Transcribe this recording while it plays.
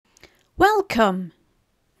Welcome!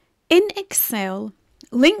 In Excel,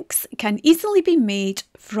 links can easily be made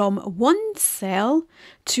from one cell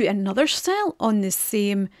to another cell on the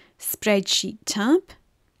same spreadsheet tab,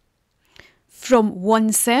 from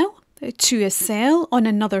one cell to a cell on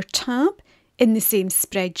another tab in the same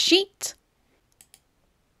spreadsheet,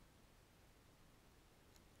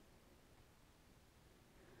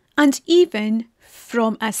 and even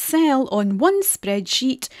from a cell on one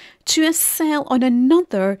spreadsheet to a cell on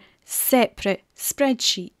another separate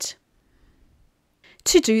spreadsheet.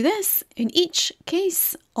 To do this, in each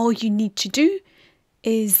case, all you need to do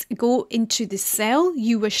is go into the cell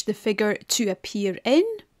you wish the figure to appear in,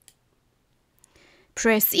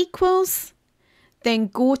 press equals, then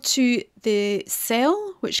go to the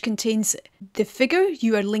cell which contains the figure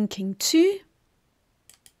you are linking to,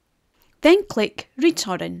 then click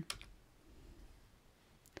Return.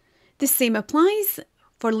 The same applies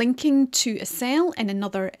for linking to a cell in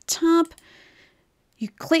another tab. You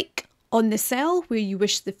click on the cell where you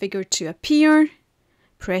wish the figure to appear,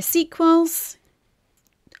 press equals,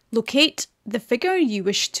 locate the figure you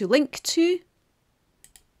wish to link to,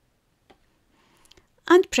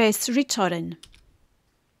 and press Return.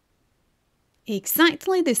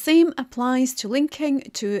 Exactly the same applies to linking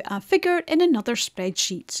to a figure in another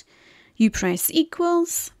spreadsheet. You press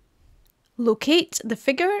equals, locate the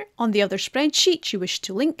figure on the other spreadsheet you wish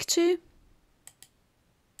to link to,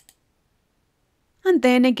 and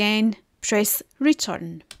then again press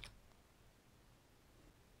Return.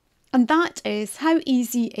 And that is how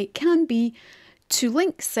easy it can be to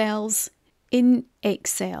link cells in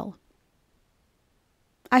Excel.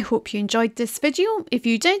 I hope you enjoyed this video. If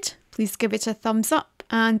you did, please give it a thumbs up,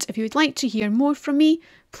 and if you would like to hear more from me,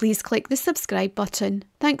 please click the subscribe button.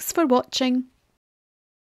 Thanks for watching.